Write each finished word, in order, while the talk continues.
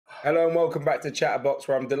Hello and welcome back to ChatterBox,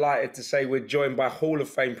 where I'm delighted to say we're joined by Hall of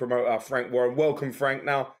Fame promoter Frank Warren. Welcome, Frank.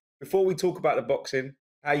 Now, before we talk about the boxing,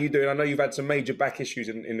 how are you doing? I know you've had some major back issues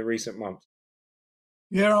in the recent months.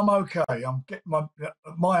 Yeah, I'm okay. I'm getting at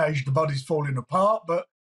my age, the body's falling apart, but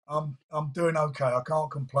I'm doing okay. I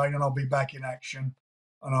can't complain, and I'll be back in action,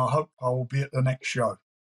 and I hope I will be at the next show.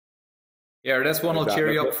 Yeah, this one will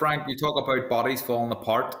cheer you up, Frank. You talk about bodies falling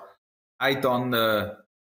apart. I done the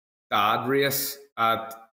dad race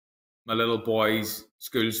at my little boy's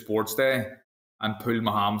school sports day and pulled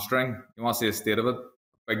my hamstring. You want to see the state of it?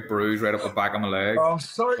 Big bruise right up the back of my leg. I'm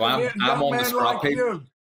sorry to hear a young man like you.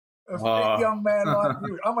 A fit young man like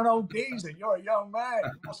you. I'm an old geezer. You're a young man.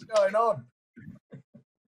 What's going on?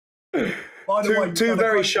 By the way, two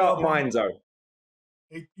very sharp minds, though.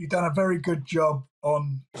 You've done a very good job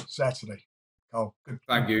on Saturday. Oh, good.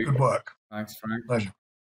 Thank you. Good work. Thanks, Frank. Pleasure.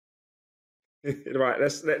 Right,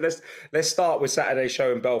 let's start with Saturday's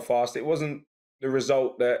show in Belfast. It wasn't the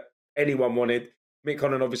result that anyone wanted. Mick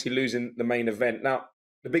Conlan obviously losing the main event. Now,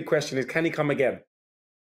 the big question is, can he come again?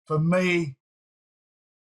 For me,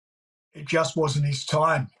 it just wasn't his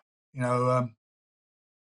time. You know,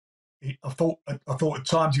 I thought at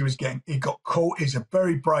times he got caught. He's a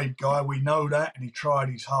very brave guy. We know that, and he tried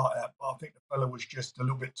his heart out. But I think the fella was just a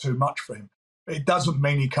little bit too much for him. But it doesn't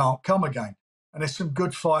mean he can't come again. And there's some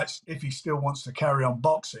good fights, if he still wants to carry on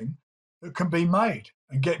boxing, that can be made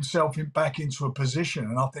and get himself back into a position.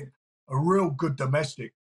 And I think a real good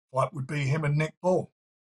domestic fight would be him and Nick Ball.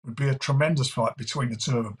 It would be a tremendous fight between the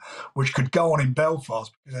two of them, which could go on in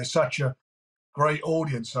Belfast because there's such a great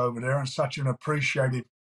audience over there and such an appreciated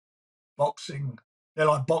boxing. They're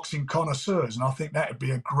like boxing connoisseurs. And I think that would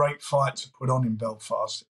be a great fight to put on in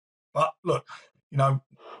Belfast. But look, you know,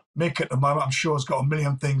 Mick at the moment, I'm sure, has got a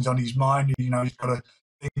million things on his mind. You know, he's got to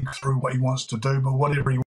think through what he wants to do, but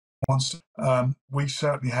whatever he wants, we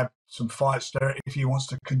certainly have some fights there if he wants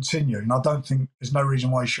to continue. And I don't think there's no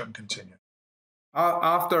reason why he shouldn't continue.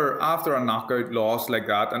 After a knockout loss like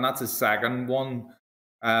that, and that's his second one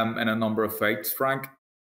in a number of fights, Frank,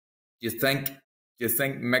 do you think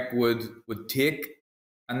Mick would take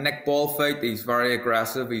a Nick Ball fight? He's very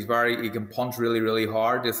aggressive. He can punch really, really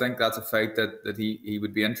hard. Do you think that's a fight that he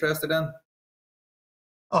would be interested in?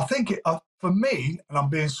 I think for me, and I'm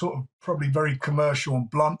being sort of probably very commercial and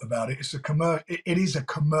blunt about it, it is a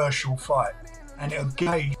commercial fight, and it'll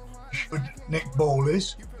gauge who Nick Ball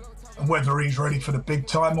is and whether he's ready for the big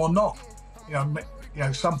time or not. You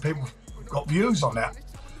know, some people have got views on that,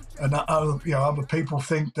 and other people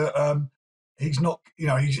think that he's not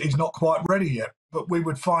quite ready yet. But we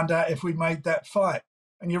would find out if we made that fight.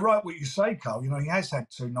 And you're right what you say, Carl. You know, he has had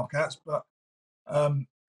 2 knockouts, but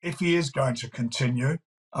if he is going to continue,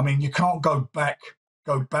 I mean, you can't go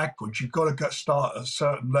backwards. You've got to start at a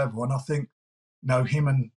certain level. And I think, you know, him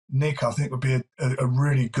and Nick, I think would be a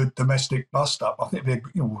really good domestic bust-up. I think it'd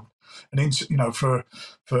be, for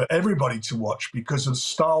everybody to watch, because the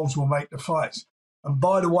styles will make the fights. And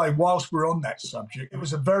by the way, whilst we're on that subject, it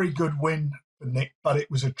was a very good win for Nick, but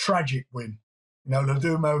it was a tragic win. You know,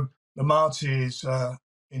 Ladumo Lamarty is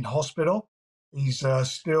in hospital. He's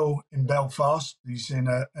still in Belfast. He's in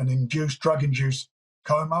an drug-induced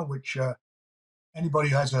coma, which anybody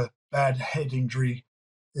who has a bad head injury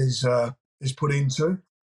is put into,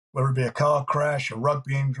 whether it be a car crash, a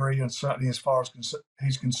rugby injury, and certainly, as far as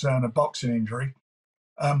he's concerned, a boxing injury.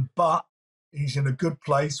 But he's in a good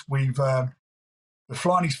place. We're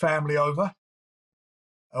flying his family over.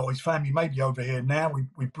 Or his family may be over here now.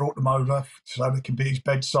 We brought them over so they can be at his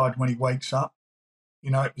bedside when he wakes up.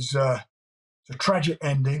 You know, it's a tragic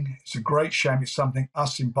ending. It's a great shame. It's something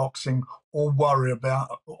us in boxing all worry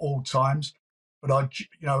about at all times. But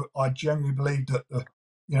I genuinely believe that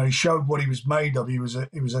he showed what he was made of. He was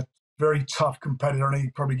a very tough competitor, and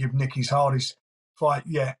he'd probably give Nick his hardest fight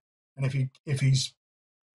yet. And if he's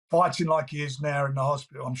fighting like he is now in the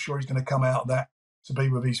hospital, I'm sure he's going to come out of that to be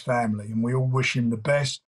with his family, and we all wish him the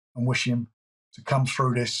best and wish him to come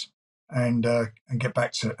through this and get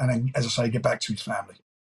back to, and as I say, get back to his family.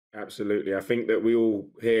 Absolutely. I think that we all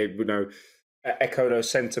here, you know, echo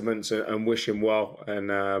those sentiments and wish him well,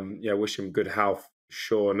 and wish him good health.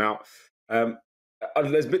 Sure. Now,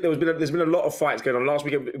 there's been a lot of fights going on. Last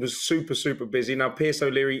week it was super, super busy. Now Pierce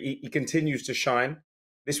O'Leary, he continues to shine.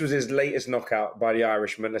 This was his latest knockout by the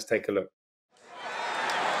Irishman. Let's take a look.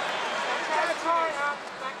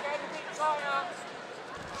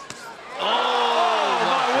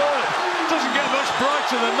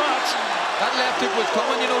 Brighter than that. That left hook was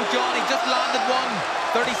coming, you know, John. He just landed one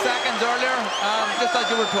 30 seconds earlier, just as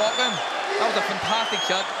you were talking. That was a fantastic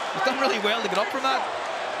shot. He's done really well to get up from that.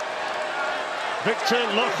 Victor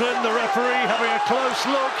Loughlin, the referee, having a close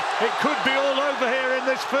look. It could be all over here in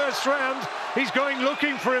this first round. He's going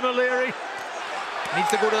looking for him, O'Leary. Needs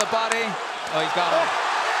to go to the body. Oh, he's got it.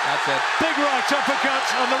 That's it. Big right uppercut,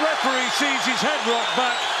 and the referee sees his head rock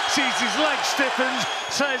back, sees his leg stiffens,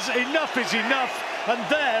 says enough is enough, and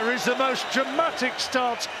there is the most dramatic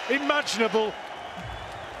start imaginable.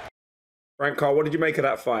 Frank Carr, what did you make of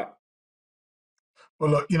that fight? Well,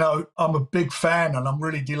 look, you know, I'm a big fan, and I'm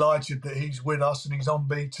really delighted that he's with us and he's on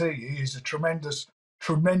BT. He is a tremendous,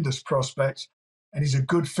 tremendous prospect, and he's a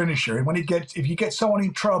good finisher. And when if you get someone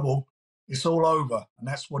in trouble, it's all over, and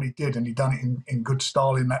that's what he did, and he done it in good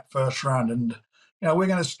style in that first round. And you know, we're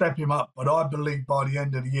going to step him up, but I believe by the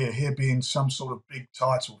end of the year he'll be in some sort of big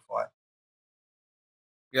title fight.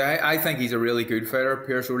 Yeah, I think he's a really good fighter,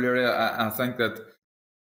 Pierce O'Leary. I think that,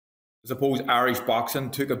 I suppose, Irish boxing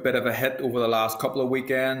took a bit of a hit over the last couple of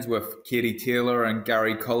weekends with Katie Taylor and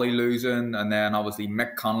Gary Cully losing, and then obviously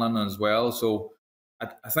Mick Conlan as well. So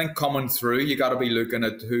I think coming through, you got to be looking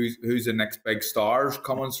at who's the next big stars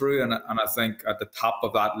coming through, and I think at the top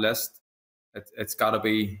of that list, it's got to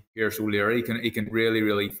be Pierce O'Leary. He can really,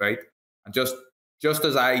 really fight. And just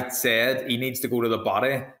as I said, he needs to go to the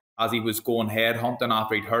body, as he was going head hunting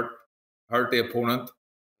after he'd hurt the opponent.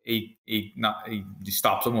 He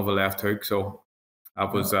stops him with a left hook. So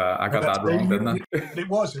that was I got that wrong, didn't I? It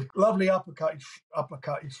was a lovely uppercut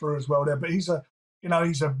he threw as well there. But he's a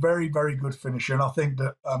very, very good finisher, and I think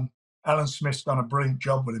that Alan Smith's done a brilliant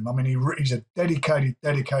job with him. I mean, he's a dedicated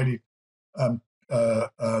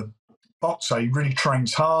boxer. He really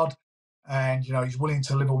trains hard, and you know, he's willing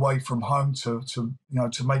to live away from home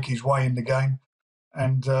to make his way in the game.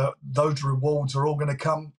 And those rewards are all going to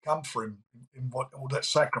come for him. In what all that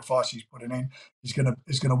sacrifice he's putting in is going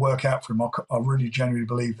to work out for him. I really genuinely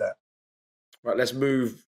believe that. Right, let's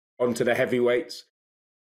move on to the heavyweights.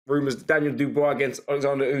 Rumours Daniel Dubois against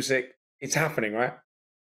Oleksandr Usyk. It's happening, right?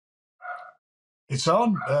 It's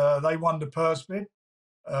on. They won the purse bid.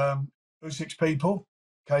 Usyk's people,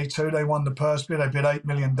 K2, they won the purse bid. They bid $8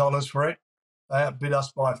 million for it. They outbid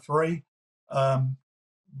us by 3.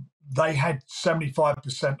 They had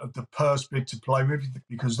 75% of the purse bid to play with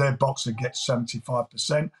because their boxer gets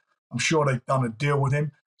 75%. I'm sure they've done a deal with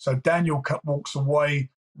him. So Daniel walks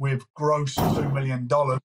away with gross $2 million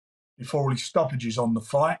before all his stoppages on the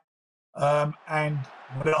fight. And I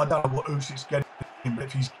don't know what Usyk's getting, but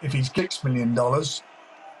if he's $6 million,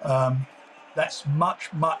 that's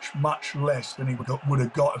much, much, much less than he would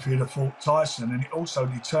have got if he'd have fought Tyson. And it also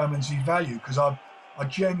determines his value, because I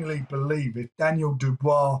genuinely believe if Daniel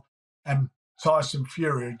Dubois and Tyson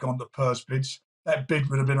Fury had gone to purse bids, that bid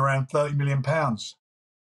would have been around £30 million.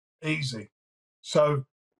 Easy. So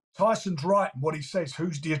Tyson's right in what he says.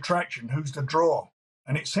 Who's the attraction? Who's the draw?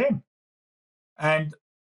 And it's him. And,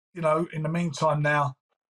 you know, in the meantime now,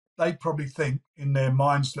 they probably think in their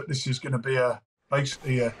minds that this is going to be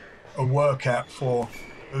basically a workout for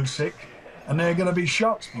Usyk. And they're going to be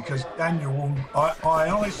shocked because Daniel will, I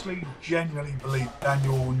honestly, genuinely believe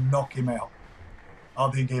Daniel will knock him out. I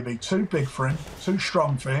think he'll be too big for him, too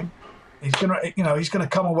strong for him. He's going to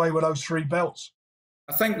come away with those 3 belts.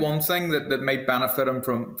 I think one thing that might benefit him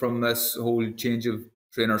from this whole change of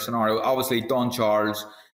trainer scenario, obviously Don Charles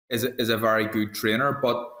is a very good trainer,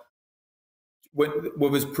 but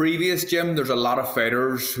with his previous gym, there's a lot of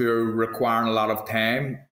fighters who are requiring a lot of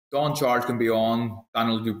time. Don Charles can be on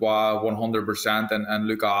Daniel Dubois 100% and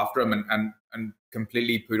look after him and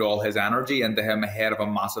completely put all his energy into him ahead of a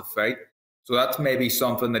massive fight. So that's maybe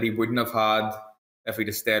something that he wouldn't have had if he'd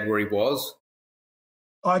have stayed where he was.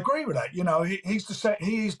 I agree with that. You know, he's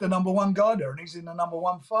the number 1 guy there, and he's in the number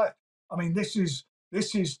 1 fight. I mean, this is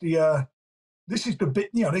the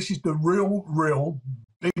real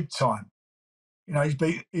big time. You know,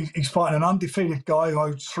 he's fighting an undefeated guy who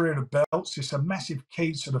holds 3 of the belts. It's a massive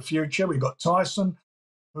key to the future. We've got Tyson,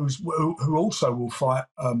 who also will fight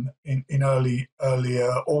in early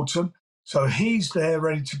autumn. So he's there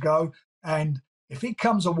ready to go. And if he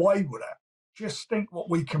comes away with that, just think what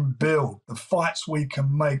we can build, the fights we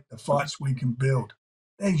can make, the fights we can build.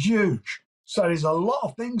 They're huge. So there's a lot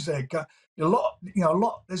of things there.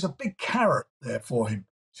 There's a big carrot there for him.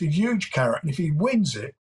 It's a huge carrot. And if he wins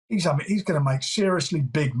it, he's going to make seriously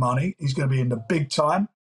big money. He's going to be in the big time.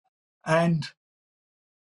 And,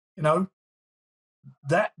 you know,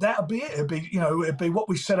 that'll be it. It'd be what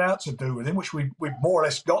we set out to do with him, which we've more or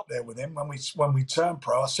less got there with him when we turned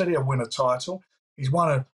pro. I said he'll win a title. He's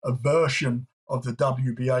won a version of the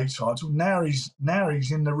WBA title. Now he's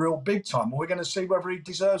in the real big time. We're going to see whether he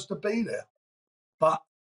deserves to be there. But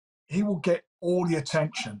he will get all the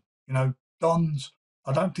attention. You know,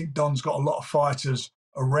 I don't think Don's got a lot of fighters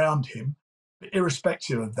around him But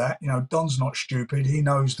irrespective of that, you know, Don's not stupid. He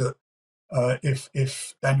knows that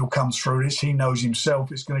if Daniel comes through this, he knows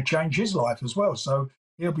himself it's going to change his life as well. So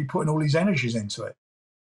he'll be putting all his energies into it.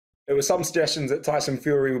 There were some suggestions that Tyson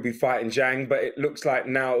Fury will be fighting Zhang, but it looks like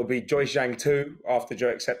now it'll be Joyce Zhang 2 after Joe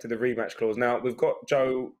accepted the rematch clause. Now, we've got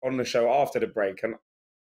Joe on the show after the break, and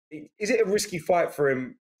is it a risky fight for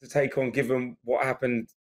him to take on, given what happened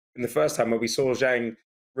in the first time where we saw Zhang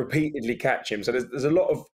repeatedly catch him? So there's a lot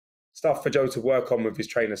of stuff for Joe to work on with his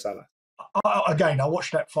trainer, Salah. I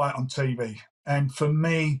watched that fight on TV, and for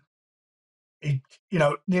me,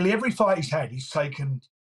 nearly every fight he's had, he's taken,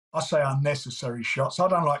 I say, unnecessary shots. I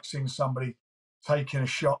don't like seeing somebody taking a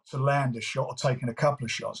shot to land a shot or taking a couple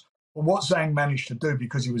of shots. But what Zhang managed to do,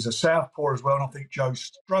 because he was a southpaw as well, and I think Joe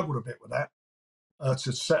struggled a bit with that,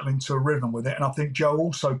 to settle into a rhythm with it. And I think Joe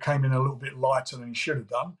also came in a little bit lighter than he should have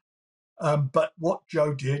done. But what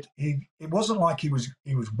Joe did, it wasn't like he was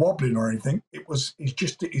wobbling or anything. It's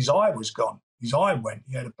just that his eye was gone. His eye went.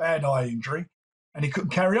 He had a bad eye injury, and he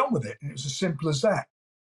couldn't carry on with it. And it was as simple as that.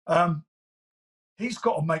 He's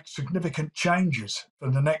got to make significant changes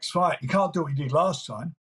for the next fight. He can't do what he did last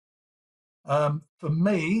time. For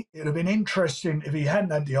me, it'd have been interesting if he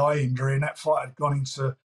hadn't had the eye injury and that fight had gone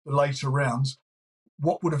into the later rounds.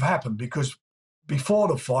 What would have happened? Because before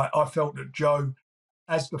the fight, I felt that Joe,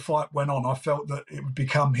 as the fight went on, I felt that it would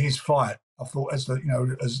become his fight. I thought as the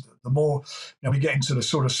more we get into the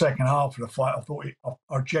sort of second half of the fight,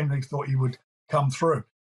 I genuinely thought he would come through,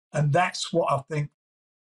 and that's what I think.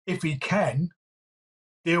 If he can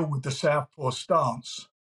deal with the southpaw stance,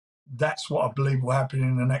 that's what I believe will happen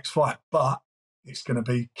in the next fight. But it's going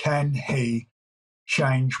to be, can he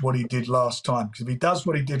change what he did last time? Because if he does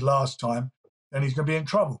what he did last time, then he's going to be in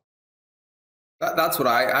trouble. That's what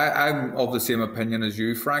I'm of the same opinion as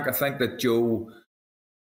you, Frank. I think that Joe,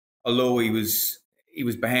 although he was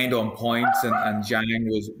behind on points and Zhang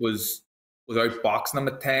was outboxing him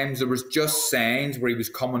at times, there was just signs where he was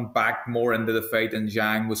coming back more into the fight and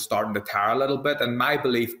Zhang was starting to tire a little bit. And my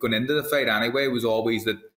belief going into the fight anyway was always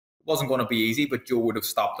that it wasn't going to be easy, but Joe would have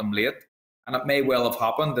stopped him late. And it may well have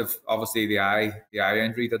happened if obviously the eye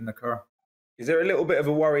injury didn't occur. Is there a little bit of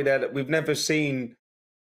a worry there that we've never seen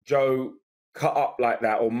Joe cut up like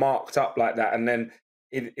that or marked up like that, and then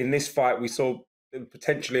in this fight we saw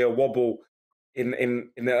potentially a wobble in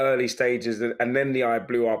the early stages, and then the eye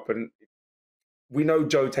blew up? And we know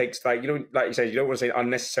Joe takes, like you said, you don't want to say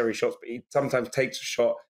unnecessary shots, but he sometimes takes a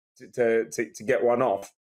shot to get one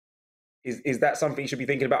off. Is that something you should be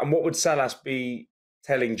thinking about? And what would Salas be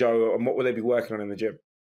telling Joe, and what will they be working on in the gym?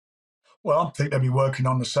 Well, I think they'll be working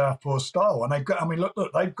on the southpaw style, and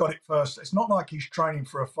look, they've got it first. It's not like he's training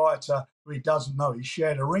for a fighter who he doesn't know. He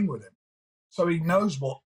shared a ring with him, so he knows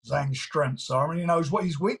what Zhang's strengths are, and he knows what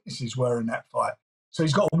his weaknesses were in that fight. So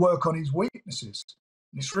he's got to work on his weaknesses.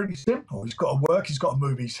 And it's really simple. He's got to work. He's got to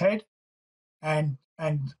move his head, and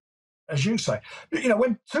as you say,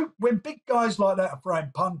 when big guys like that are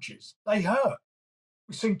throwing punches, they hurt.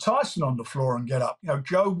 We've seen Tyson on the floor and get up.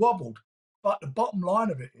 Joe wobbled. But the bottom line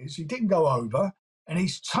of it is he didn't go over, and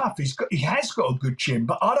he's tough. He has got a good chin,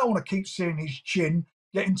 but I don't want to keep seeing his chin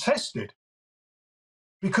getting tested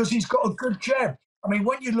because he's got a good jab. I mean,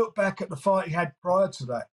 when you look back at the fight he had prior to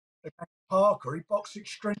that against Parker, he boxed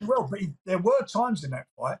extremely well. But there were times in that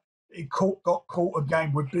fight that he got caught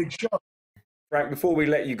again with big shots. Frank, before we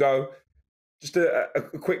let you go, just a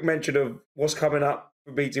quick mention of what's coming up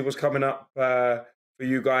for BT, what's coming up for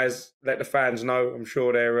you guys. Let the fans know. I'm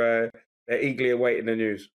sure they're eagerly awaiting the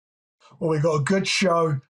news. Well, we've got a good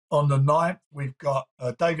show on the 9th. We've got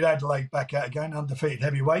David Adelaide back out again, undefeated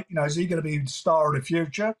heavyweight. Is he going to be the star of the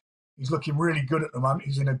future? He's looking really good at the moment.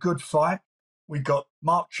 He's in a good fight. We've got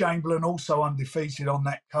Mark Chamberlain, also undefeated on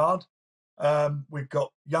that card. We've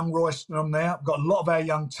got young Royston on there. We've got a lot of our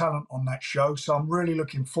young talent on that show, so I'm really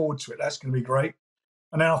looking forward to it. That's going to be great.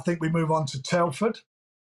 And then I think we move on to Telford.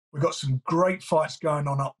 We've got some great fights going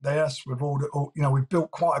on up there. So we've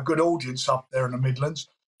built quite a good audience up there in the Midlands.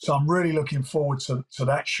 So I'm really looking forward to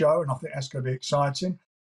that show, and I think that's going to be exciting.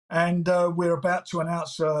 And we're about to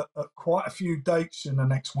announce quite a few dates in the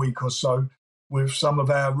next week or so with some of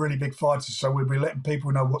our really big fighters. So we'll be letting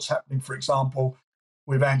people know what's happening, for example,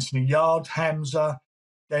 with Anthony Yard, Hamza,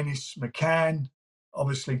 Dennis McCann,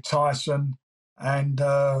 obviously Tyson, and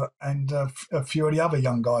a few of the other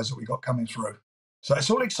young guys that we got coming through. So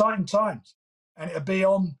it's all exciting times, and it'll be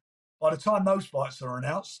on, by the time those fights are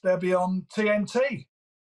announced, they'll be on TNT.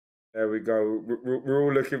 There we go. We're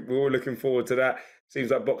all looking forward to that.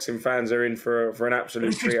 Seems like boxing fans are in for an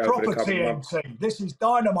absolute treat over the coming months. This is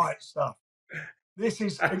dynamite stuff. This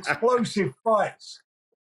is explosive fights.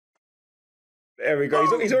 There we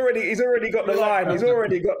go. He's already got the line. He's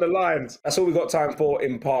already got the lines. That's all we've got time for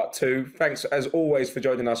in part 2. Thanks, as always, for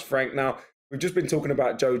joining us, Frank. Now, we've just been talking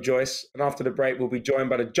about Joe Joyce, and after the break, we'll be joined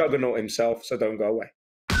by the juggernaut himself, so don't go away.